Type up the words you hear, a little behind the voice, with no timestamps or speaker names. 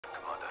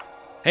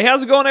Hey,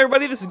 how's it going,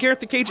 everybody? This is Garrett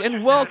the Cage,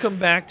 and welcome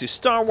back to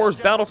Star Wars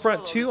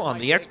Battlefront 2 on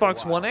the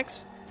Xbox One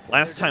X.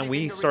 Last time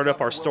we started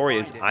up our story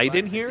as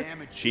Aiden here.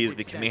 She is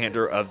the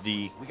commander of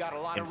the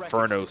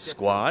Inferno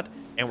Squad.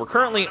 And we're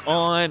currently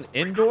on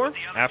Endor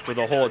after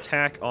the whole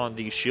attack on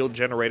the shield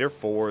generator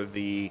for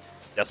the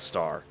Death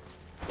Star.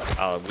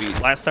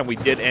 Last time we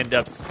did end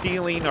up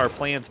stealing our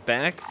plans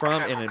back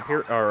from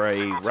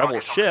a Rebel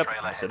ship.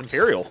 I said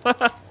Imperial.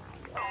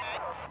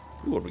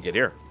 Ooh, what do we get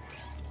here?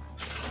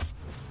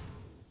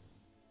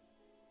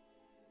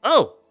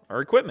 Oh,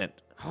 our equipment.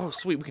 Oh,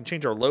 sweet. We can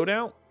change our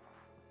loadout.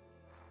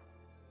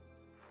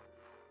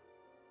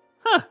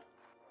 Huh.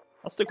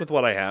 I'll stick with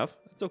what I have.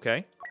 It's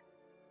okay.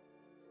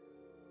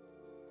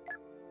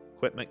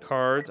 Equipment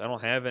cards. I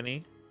don't have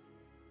any.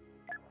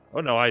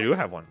 Oh, no, I do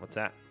have one. What's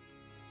that?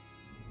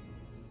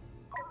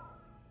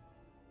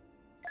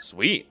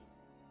 Sweet.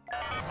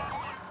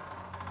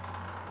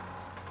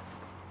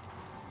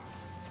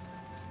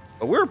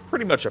 But we're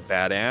pretty much a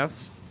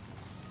badass.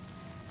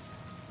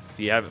 If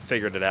you haven't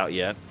figured it out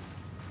yet.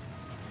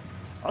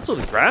 Also,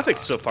 the graphics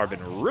so far have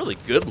been really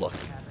good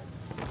looking.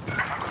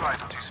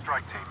 Neutralizing two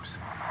strike teams.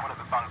 One at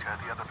the bunker,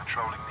 the other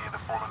patrolling near the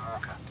fallen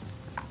walker.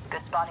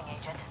 Good spotting,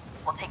 Agent.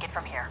 We'll take it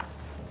from here.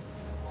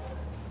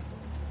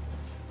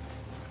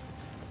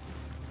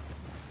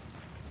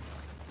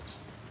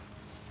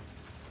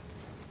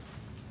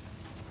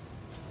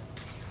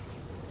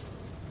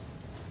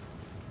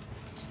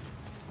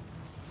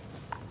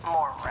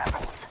 More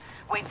rebels.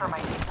 Wait for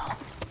my signal.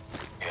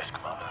 Yes,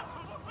 Commander.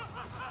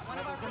 One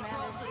of our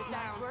commanders is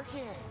down. We're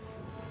here.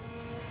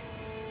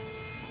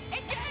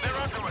 They're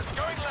under us.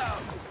 Going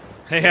loud.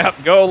 Yeah,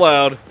 go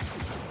loud.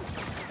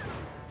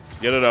 Let's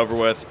get it over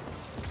with.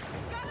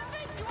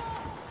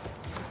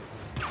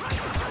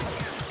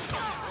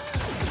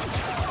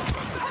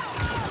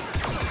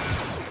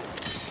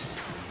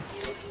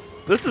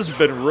 This has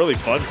been really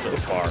fun so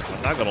far,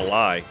 I'm not gonna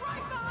lie.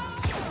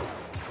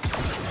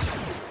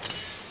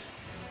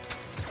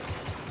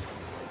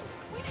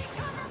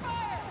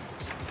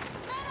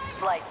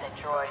 Slice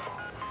it, droid.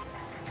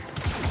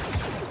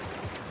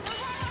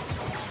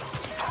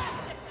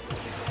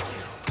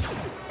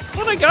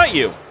 Well, I got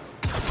you.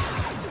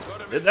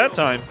 Did that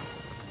time.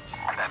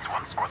 That's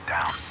one squad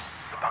down.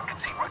 The bunker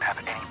team won't have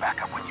any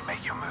backup when you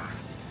make your move.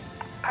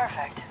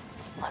 Perfect.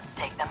 Let's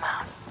take them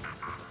out.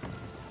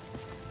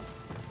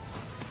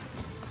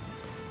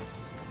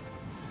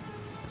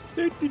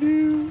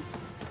 Do-do-do.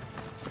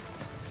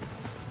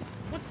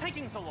 What's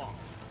taking so long?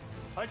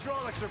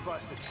 Hydraulics are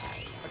busted.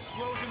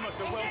 Explosion must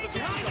have welded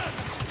them Behind us!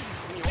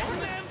 together. Open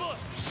the ambush!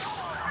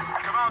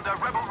 Commander,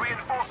 rebel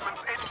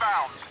reinforcements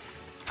inbound.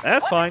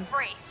 That's fine. Weapons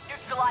free.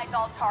 Neutralize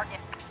all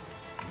targets.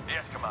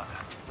 Yes, Commander.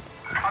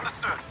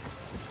 Understood.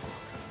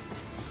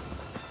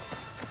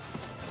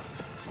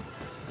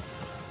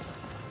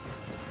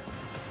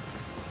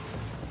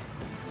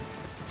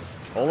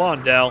 Hold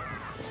on, Dell.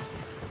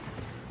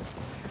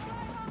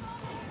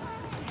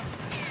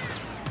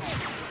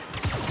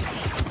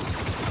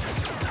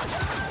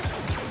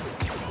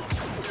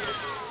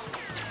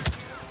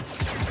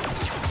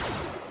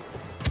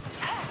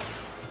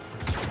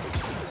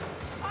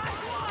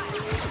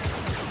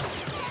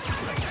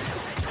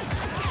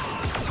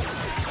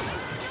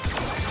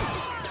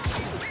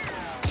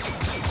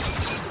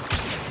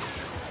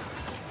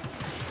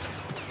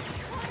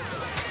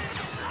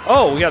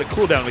 Oh, we got a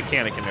cooldown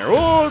mechanic in there.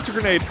 Oh, it's a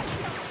grenade.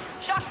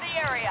 Shock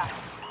the area.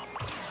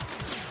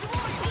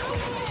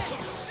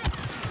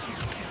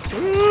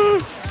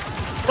 Ooh,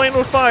 playing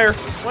with fire.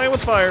 Playing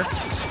with fire.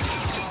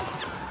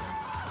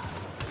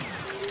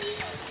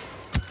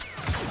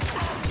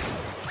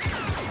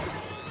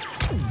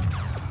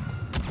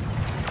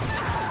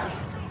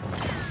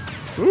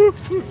 Ooh,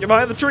 get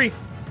behind the tree.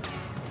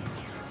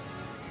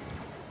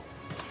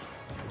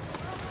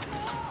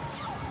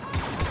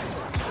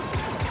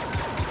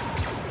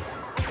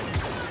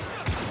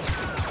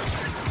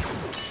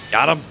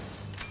 Got him.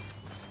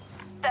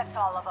 That's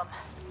all of them.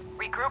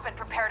 Regroup and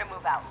prepare to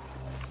move out.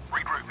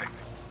 Regrouping.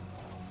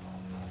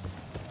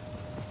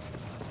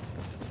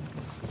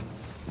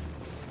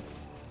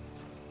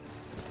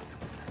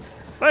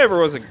 If I ever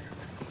was in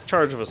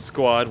charge of a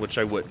squad, which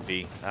I wouldn't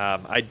be,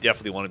 I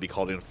definitely want to be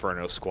called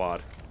Inferno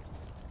Squad.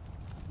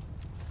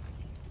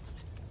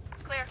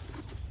 Clear.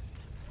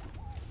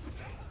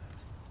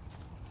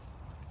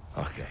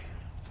 Okay,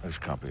 those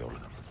can't be all of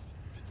them.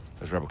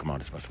 Those rebel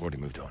commanders must have already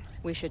moved on.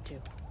 We should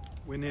too.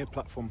 We're near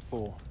platform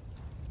 4.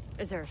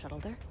 Is there a shuttle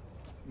there?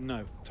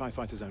 No, TIE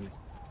fighters only.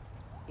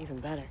 Even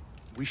better.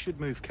 We should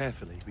move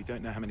carefully. We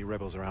don't know how many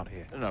rebels are out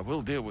here. No,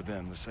 we'll deal with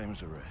them the same as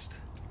the rest.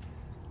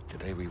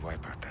 Today we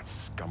wipe out that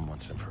scum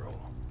once and for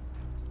all.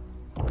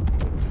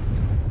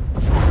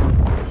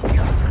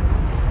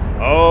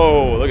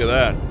 Oh, look at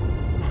that.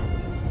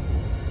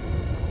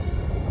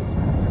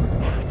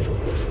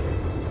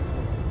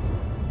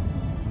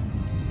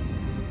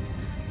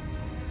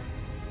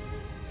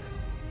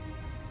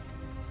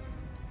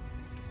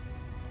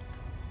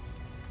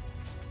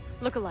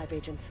 Look alive,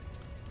 agents.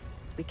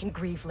 We can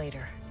grieve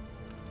later.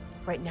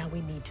 Right now,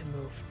 we need to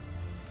move.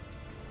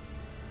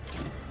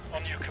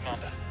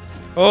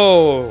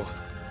 Oh,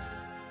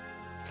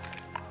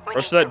 We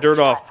brush need to that dirt reach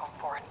off. Platform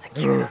 4 and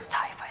secure those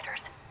TIE fighters.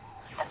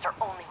 That's our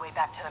only way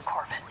back to the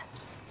Corvus.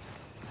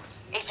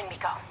 Agent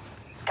Miko,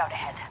 scout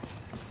ahead.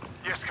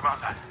 Yes,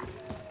 Commander.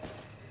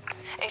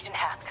 Agent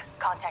Hask,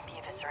 contact the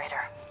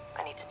Eviscerator.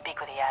 I need to speak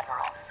with the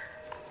Admiral.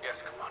 Yes,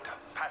 Commander.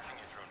 Patching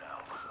you through now.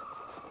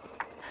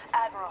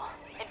 Admiral,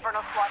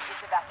 Inferno Squad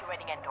is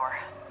evacuating Endor.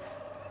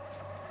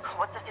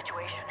 What's the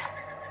situation?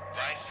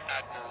 Vice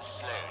Admiral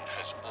Sloan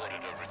has ordered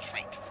a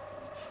retreat.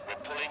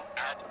 We're pulling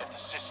out of the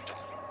system.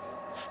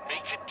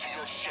 Make it to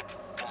your ship,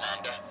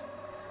 Commander.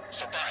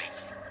 Survive.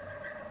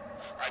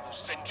 I will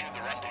send you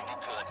the rendezvous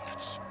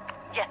coordinates.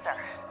 Yes, sir.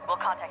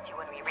 We'll contact you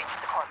when we reach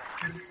the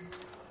Corvus.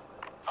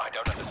 I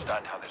don't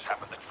understand how this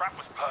happened. The trap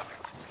was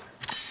perfect.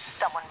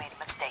 Someone made a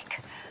mistake.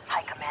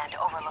 High Command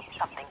overlooked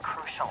something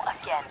crucial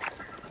again.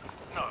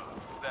 No,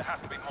 there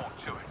has to be more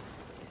to it.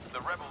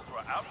 The rebels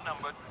were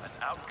outnumbered and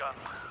outgunned.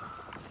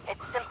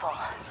 It's simple.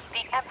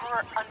 The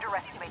Emperor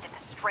underestimated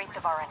the strength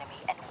of our enemy,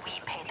 and we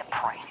paid the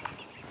price.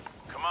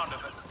 Commander,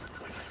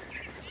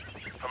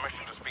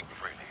 permission to speak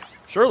freely.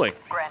 surely.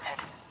 Granted.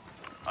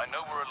 I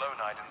know we're alone,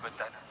 Aiden, but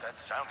that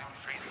sounded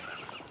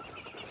treasonous.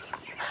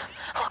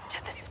 Look to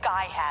the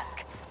sky,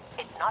 Hask.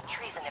 It's not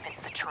treason if it's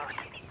the truth.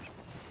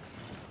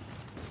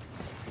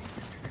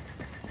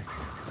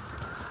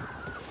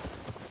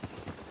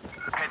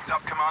 Heads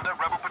up, Commander.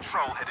 Rebel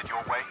patrol headed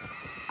your way.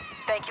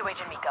 Thank you,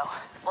 Agent Miko.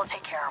 We'll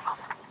take care of them.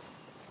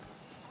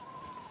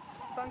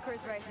 Bunker's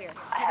right here.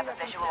 I have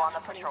Heavy a visual weapons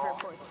on the down, patrol.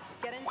 reports.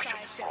 Get inside, We should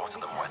get what slaughter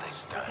we them can. where they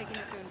We're stand. taking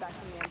this moon back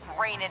from the Empire.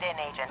 Rein it in,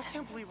 Agent.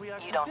 Can't believe we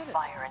actually You don't did it.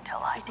 fire until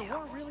I Is the do.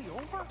 war really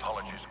over?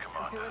 Apologies, If it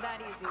Commander. were that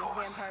easy,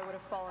 the Empire would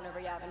have fallen over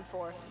Yavin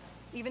 4.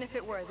 Even if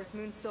it were, this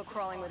moon's still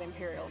crawling with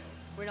Imperials.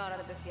 We're not out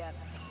of this yet.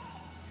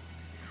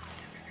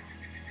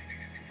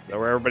 Is that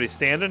where everybody's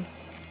standing?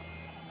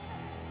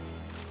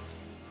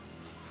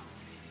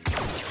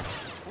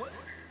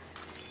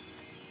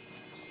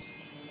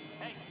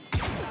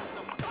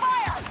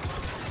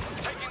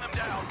 Taking them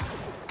down.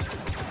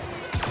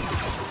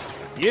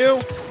 You.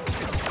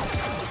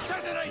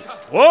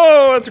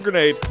 Whoa, that's a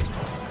grenade.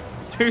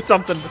 Do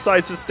something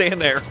besides just stand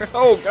there.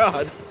 Oh,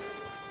 God.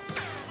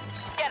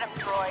 Get him,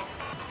 droid.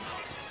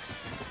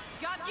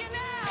 Got you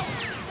now!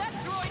 That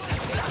droid's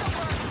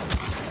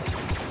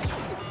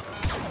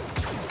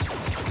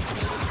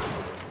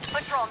a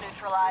Patrol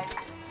neutralized.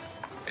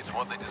 It's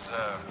what they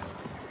deserve.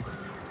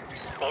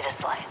 Need a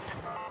slice.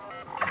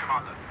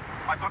 Commander,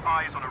 I've got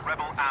eyes on a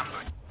rebel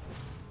ambush.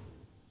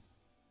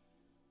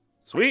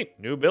 Sweet.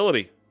 New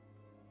ability.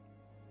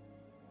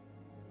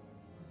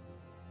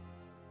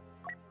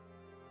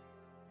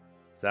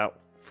 Is that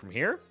from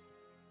here?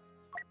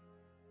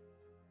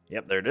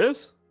 Yep, there it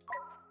is.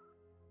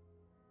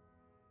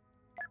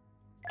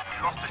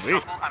 We lost the Sweet.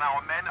 shuttle and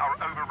our men are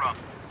overrun.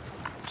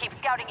 Keep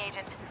scouting,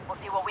 Agent. We'll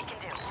see what we can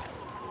do.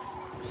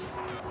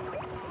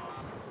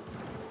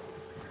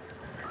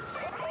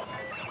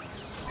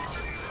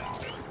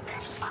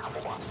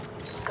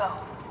 Go.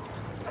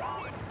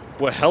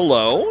 Well,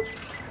 hello.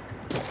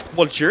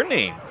 What's your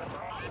name?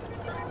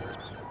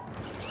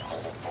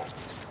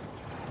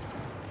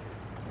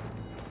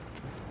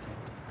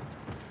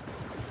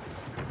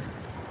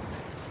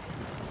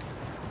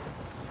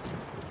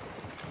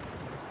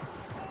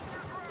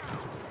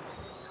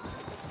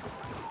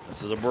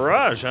 This is a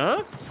barrage,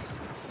 huh?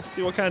 Let's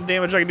see what kind of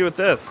damage I can do with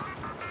this.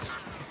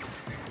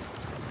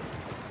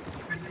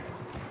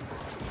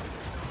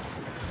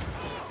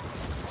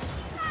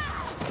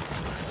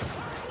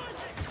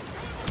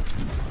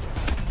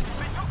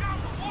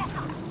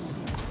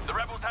 The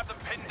rebels have them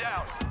pinned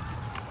down.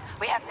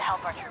 We have to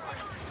help our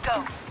troopers.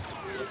 Go.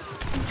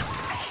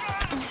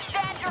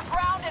 Stand your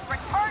ground and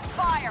return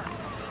fire.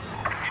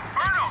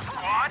 Inferno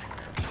Squad!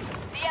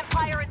 The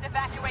Empire is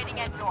evacuating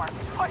Endor.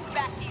 Push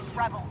back these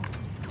rebels.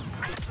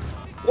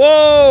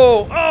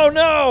 Whoa! Oh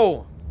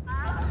no!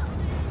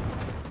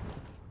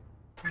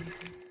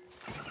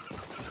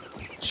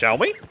 Shall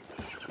we?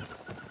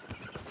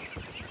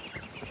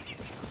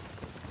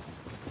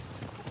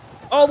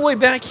 All the way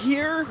back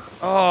here?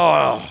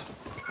 Oh.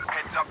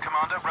 Heads up,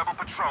 Commander. Rebel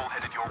patrol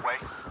headed your way.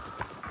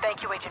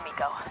 Thank you, Agent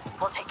Miko.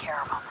 We'll take care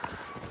of them.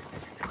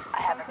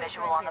 I have a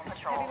visual on the Heavy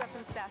patrol.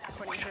 weapons stacked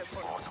according to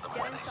reports. slaughter them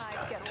Get where they inside,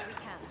 stand. get what we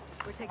can.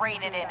 We're taking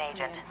Rein this it moon in, back from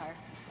the Agent. Empire.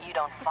 You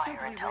don't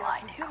fire until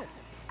I do.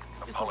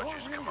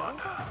 Apologies,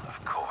 Commander.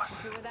 Of course.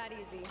 If it were that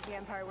easy, the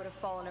Empire would have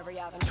fallen over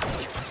Yavin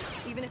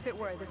 4. Even if it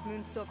were, this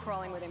moon's still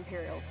crawling with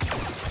Imperials.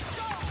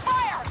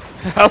 Fire!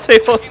 I'll say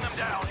Taking them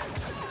down.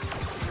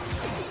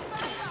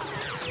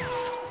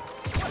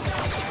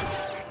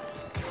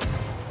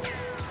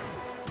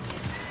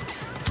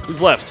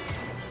 who's left?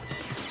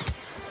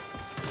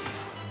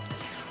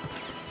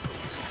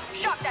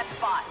 Shot that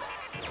spot.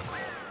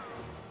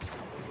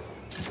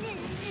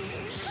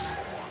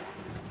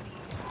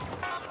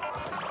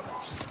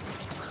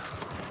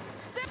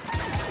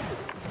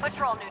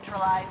 Patrol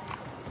neutralized.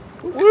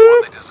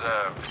 Woo! They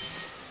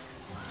deserve.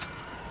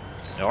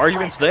 No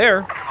arguments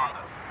there. Commander,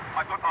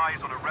 I've got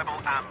eyes on a rebel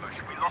ambush.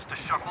 We lost a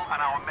shuttle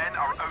and our men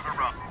are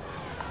overrun.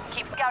 Keep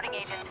Keep scouting,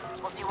 Agent.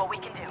 We'll see what we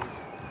can do.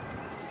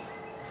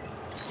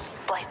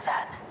 Slice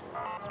that.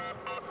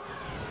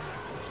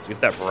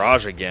 Get that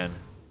barrage again.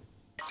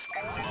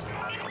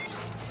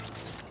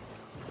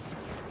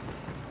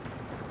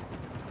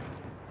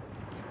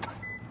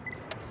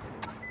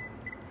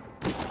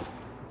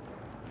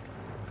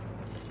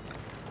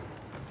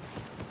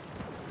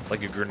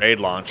 Like a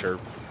grenade launcher.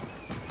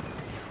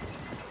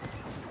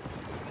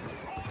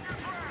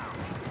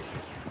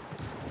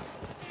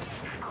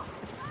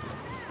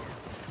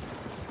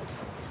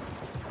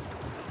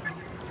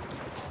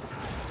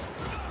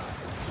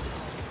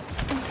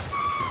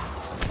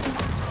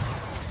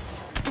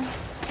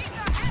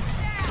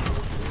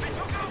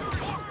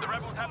 The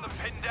rebels have them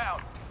pinned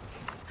down.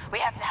 We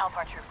have to help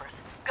our troopers.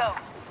 Go.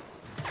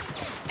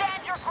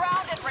 Stand your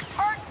ground and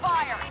return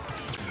fire!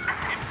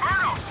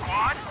 Inferno,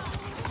 squad!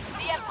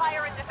 The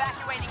Empire is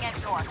evacuating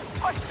Endor.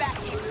 Push back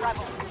these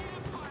rebels.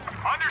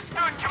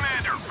 Understood,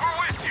 Commander. We're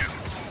with you.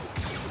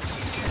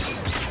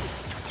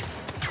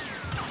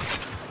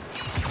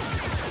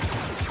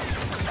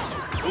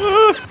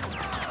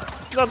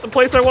 It's not the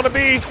place I want to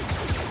be.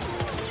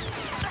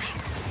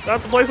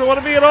 Not the place I want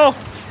to be at all.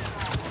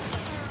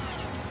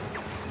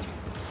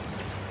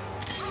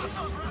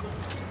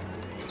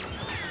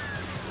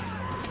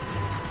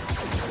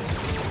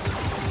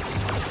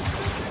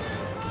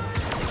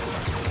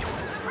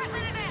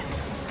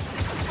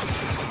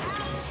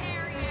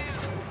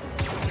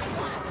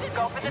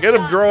 Go for the Get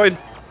him, sky. droid.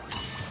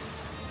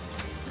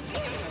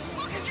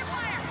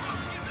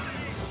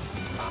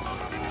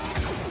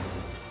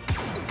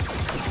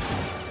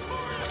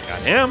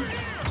 Got him.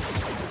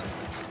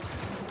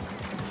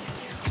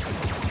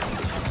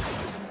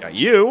 Got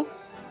you.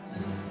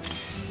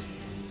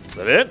 Is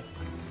that it?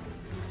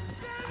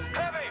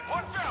 Heavy,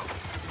 watch out!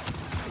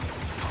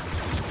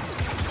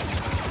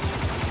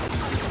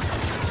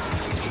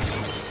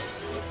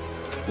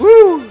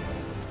 Woo!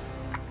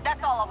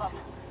 That's all of them.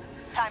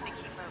 Time to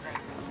keep moving.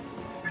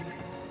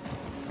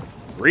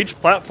 Reach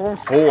platform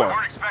 4.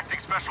 We're expecting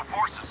special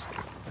forces.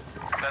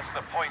 That's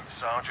the point,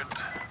 Sergeant.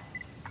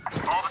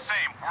 All the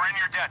same, we're in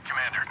your debt,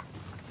 Commander.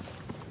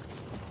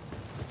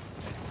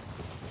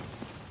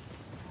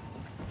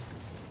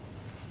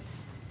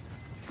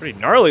 Pretty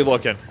gnarly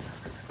looking.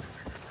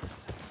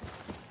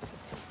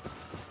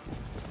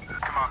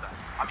 Commander,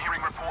 I'm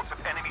hearing reports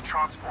of enemy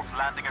transports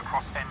landing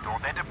across Endor.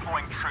 They're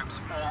deploying troops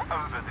all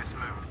over this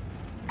move.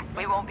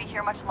 We won't be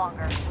here much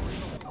longer.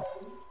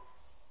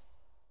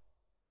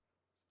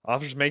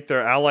 Officers make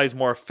their allies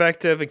more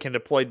effective and can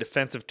deploy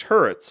defensive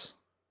turrets.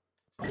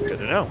 Good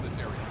to know.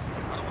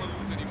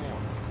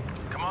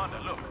 Commander,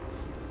 look.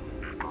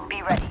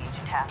 Be ready,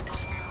 Agent Haft.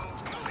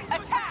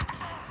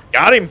 Attack!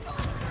 Got him.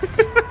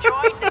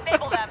 Droid,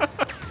 disable them.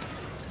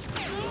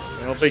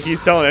 I don't think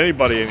he's telling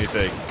anybody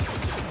anything.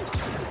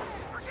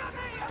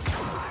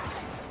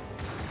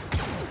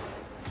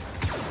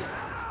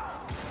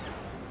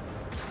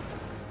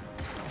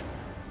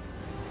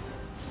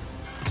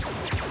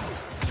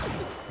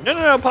 No,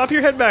 no, no. Pop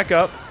your head back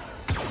up.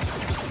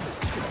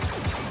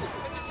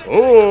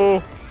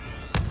 Oh.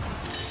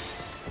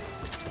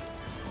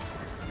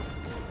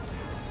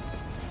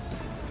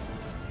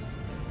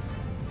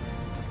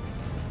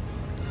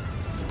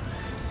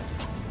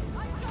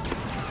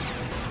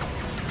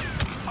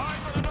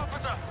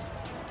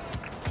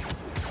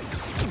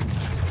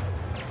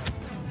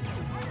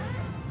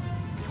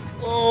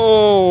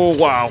 Oh,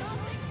 wow.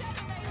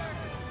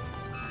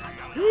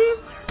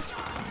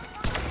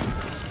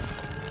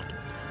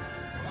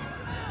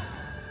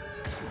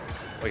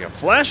 Like a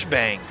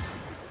flashbang.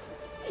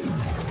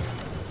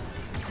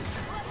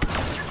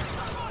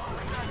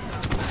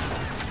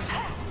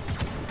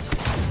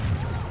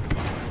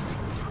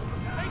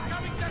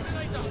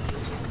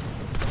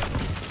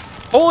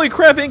 Holy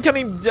crap,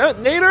 incoming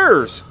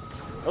detonators!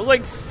 That was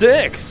like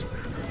 6.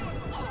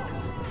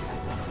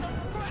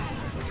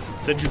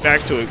 Send you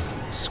back to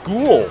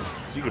school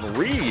so you can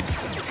read.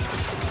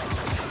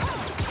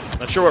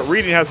 Not sure what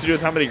reading has to do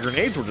with how many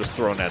grenades were just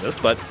thrown at us,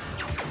 but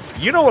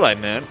you know what I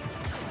meant.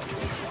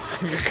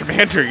 Your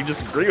commander, you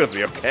disagree with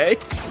me, okay?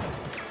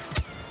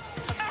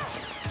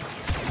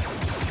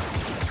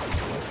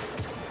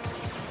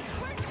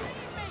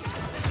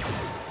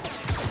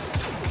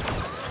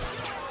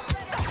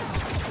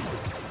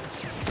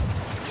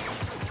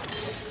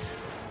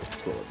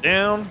 Pull it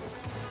down.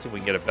 See if we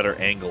can get a better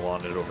angle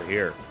on it over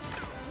here.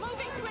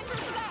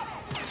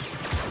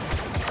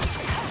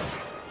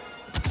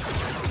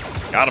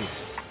 Got him.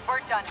 We're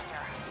done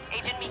here.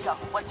 Agent Miko,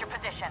 what's your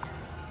position?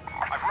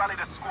 I've rallied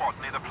a squad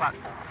near the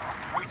platform,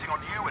 waiting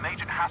on you and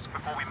Agent Hask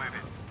before we move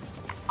in.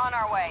 On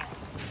our way.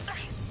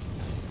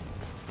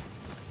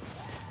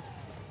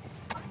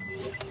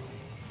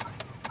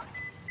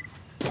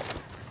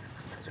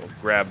 So we'll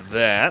grab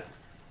that.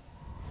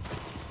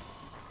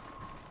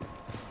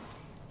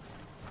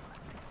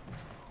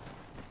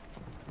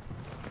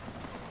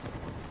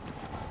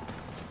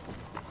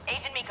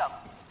 Agent Miko,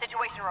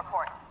 situation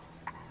report.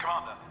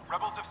 Commander,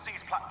 rebels have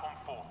seized platform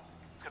 4.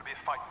 It's gonna be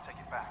a fight to take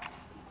it back.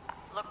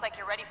 Looks like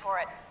you're ready for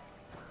it.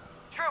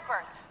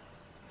 Troopers,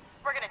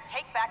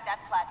 take back that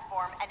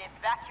platform and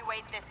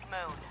evacuate this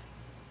moon.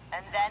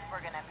 And then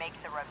we're gonna make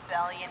the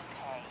rebellion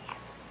pay.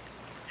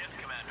 Yes,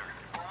 Commander.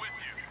 We're with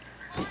you.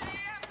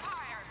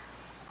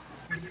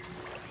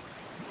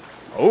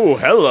 Oh,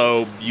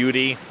 hello,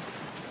 beauty.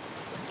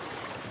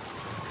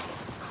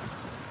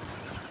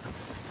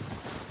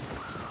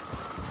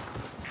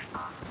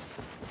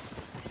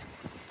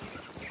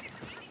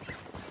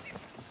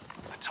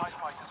 The TIE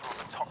fighters are on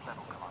the top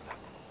level, Commander.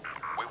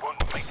 We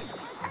won't make it.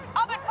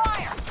 Open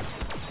fire!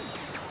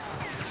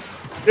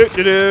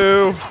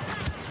 Do-do-do.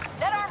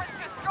 That armor's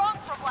too strong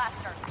for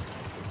blasters.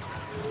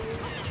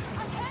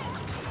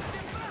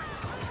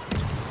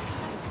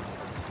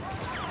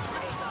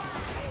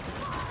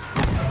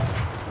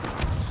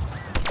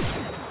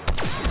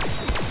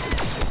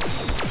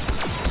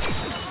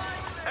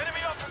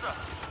 Enemy officer!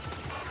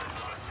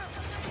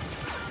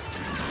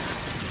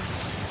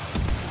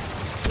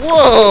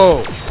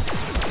 Whoa!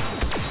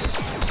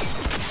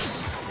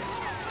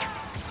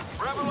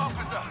 Rebel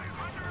officer!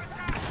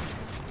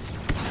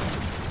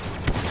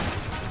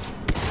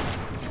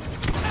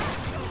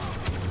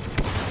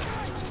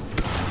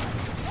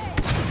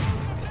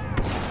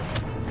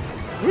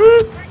 Woo!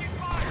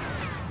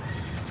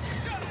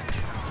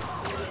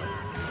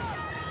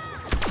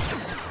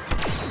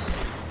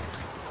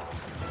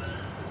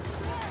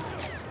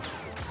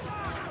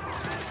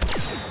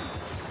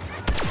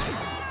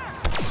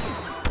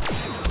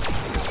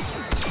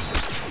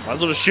 Might as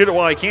well just shoot it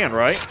while I can,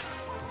 right?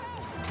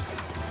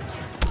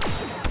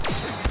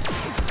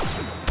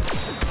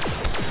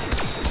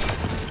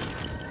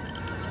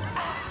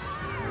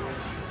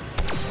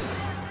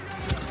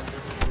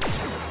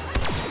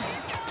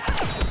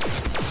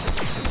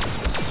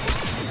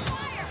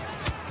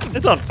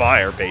 It's on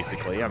fire,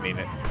 basically. I mean,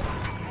 it.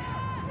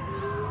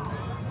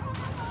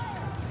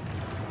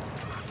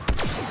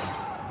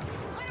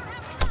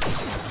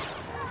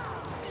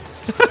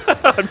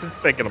 I'm just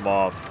picking them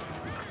off.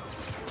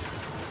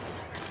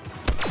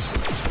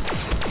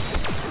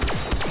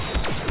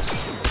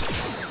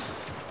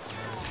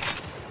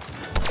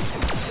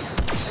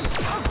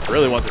 I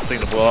really want this thing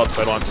to blow up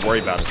so I don't have to worry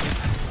about it.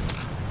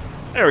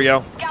 There we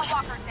go. Scout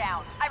walker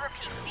down. I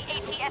repeat, the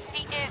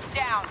ATST is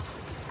down.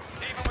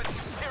 Even with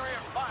superior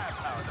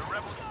firepower, the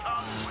rebels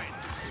can't win.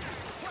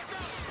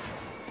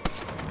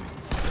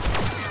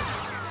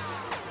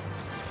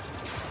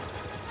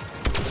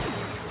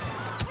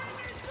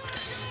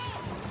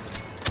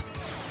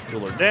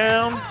 Pull her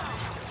down.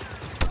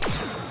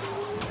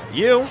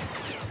 You.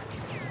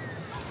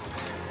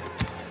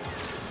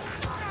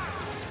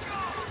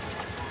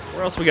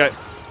 Where else we got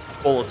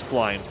bullets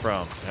flying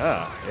from?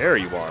 Ah, there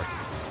you are.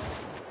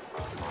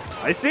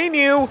 I seen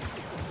you.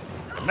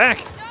 Come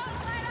back.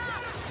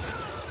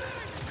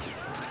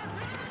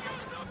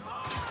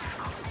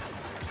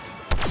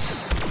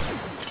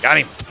 Got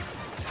him. Is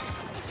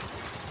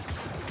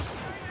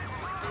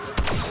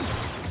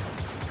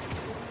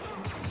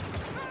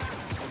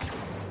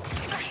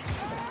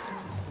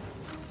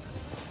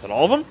that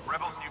all of them?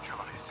 Rebels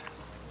neutralized.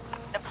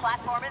 The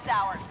platform is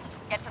ours.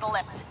 Get to the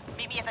lift.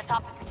 Meet me at the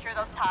top to secure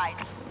those ties.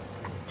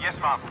 Yes,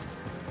 Mom.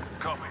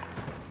 Copy.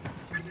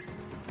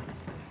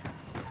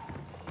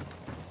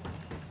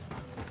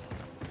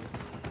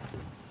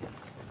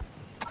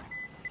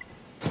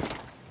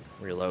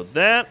 Reload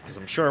that, because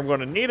I'm sure I'm going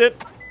to need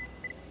it.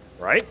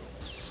 Right?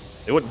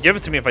 They wouldn't give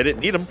it to me if I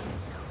didn't need them.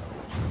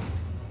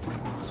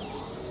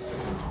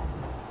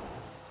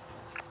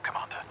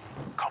 Commander,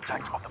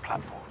 contact on the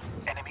platform.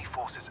 Enemy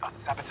forces are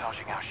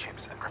sabotaging our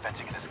ships and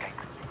preventing an escape.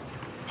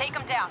 Take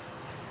them down.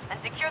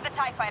 And secure the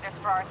TIE fighters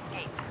for our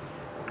escape.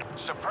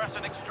 Suppress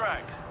and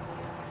extract.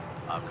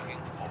 I'm looking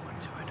forward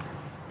to it.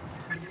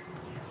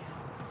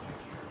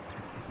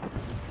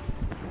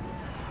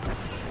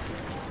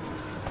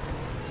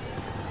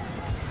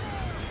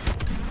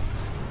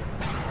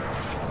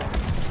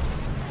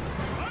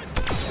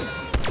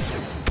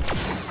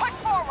 Push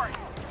forward!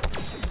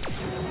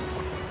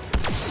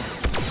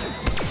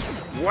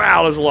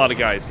 Wow, there's a lot of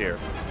guys here.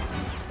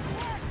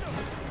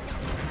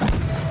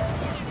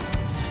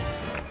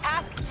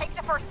 Ask, take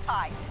the first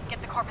tie.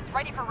 Get the Corvus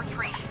ready for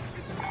retreat.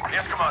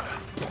 Yes, Commander.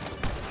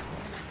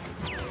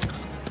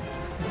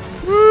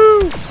 Woo!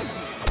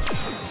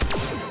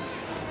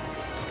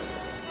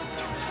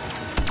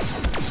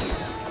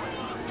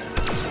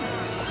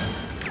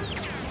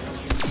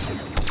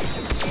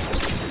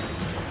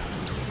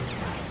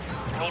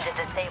 Need to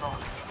disable.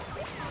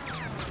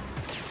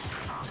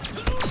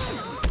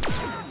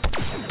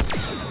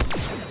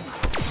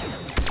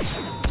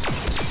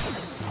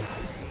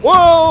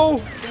 Whoa! A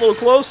little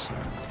close.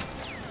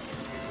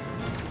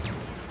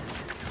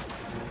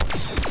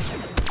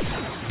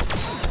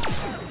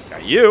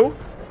 Got you.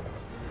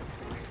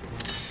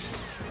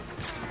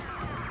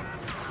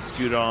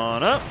 Scoot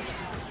on up.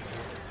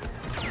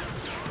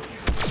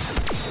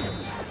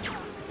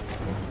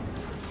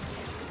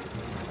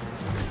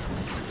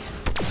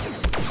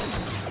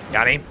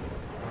 Got him.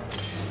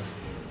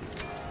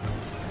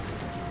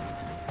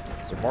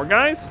 Some more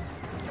guys?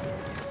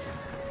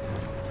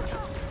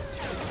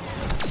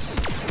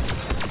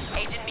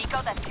 Agent Miko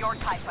Miko, that's your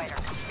TIE fighter.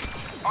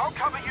 I'll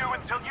cover you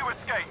until you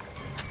escape.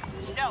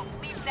 No,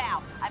 leave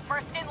now. I'm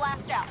first in,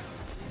 last out.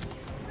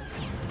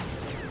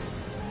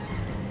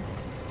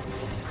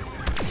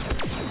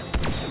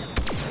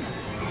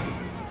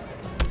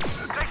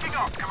 Taking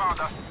off,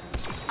 Commander.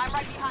 I'm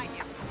right behind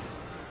you.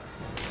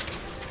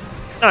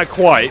 Not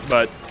quite,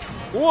 but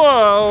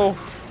whoa.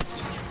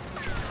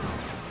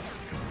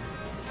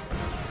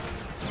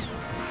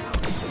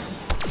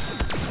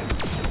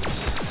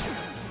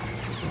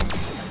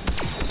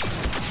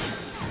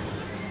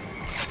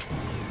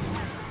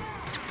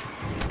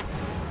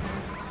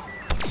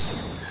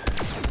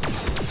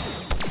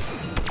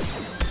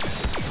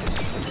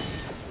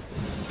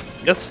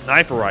 This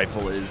sniper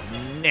rifle is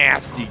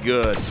nasty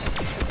good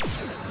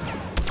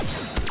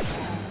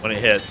when it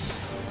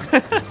hits.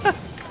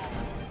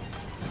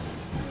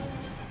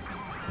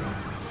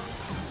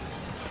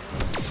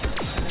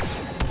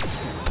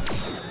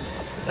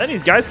 Then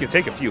these guys can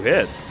take a few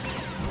hits.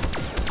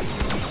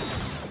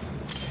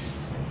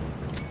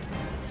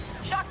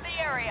 Shock the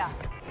area.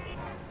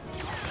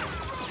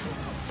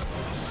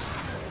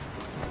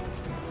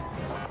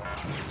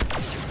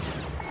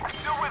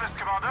 Still with us,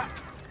 Commander?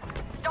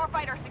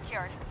 Starfighter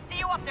secured. See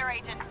you up there,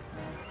 Agent.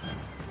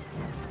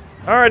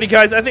 Alrighty,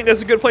 guys, I think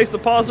that's a good place to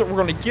pause it. We're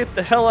going to get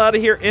the hell out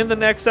of here in the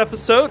next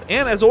episode.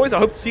 And as always, I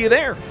hope to see you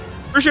there.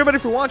 Appreciate everybody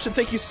for watching.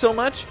 Thank you so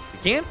much.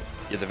 If you can,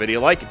 give the video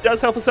a like. It does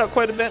help us out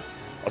quite a bit.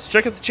 Also,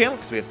 check out the channel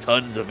because we have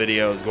tons of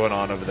videos going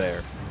on over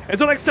there.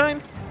 Until next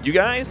time, you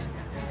guys,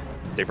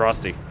 stay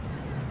frosty.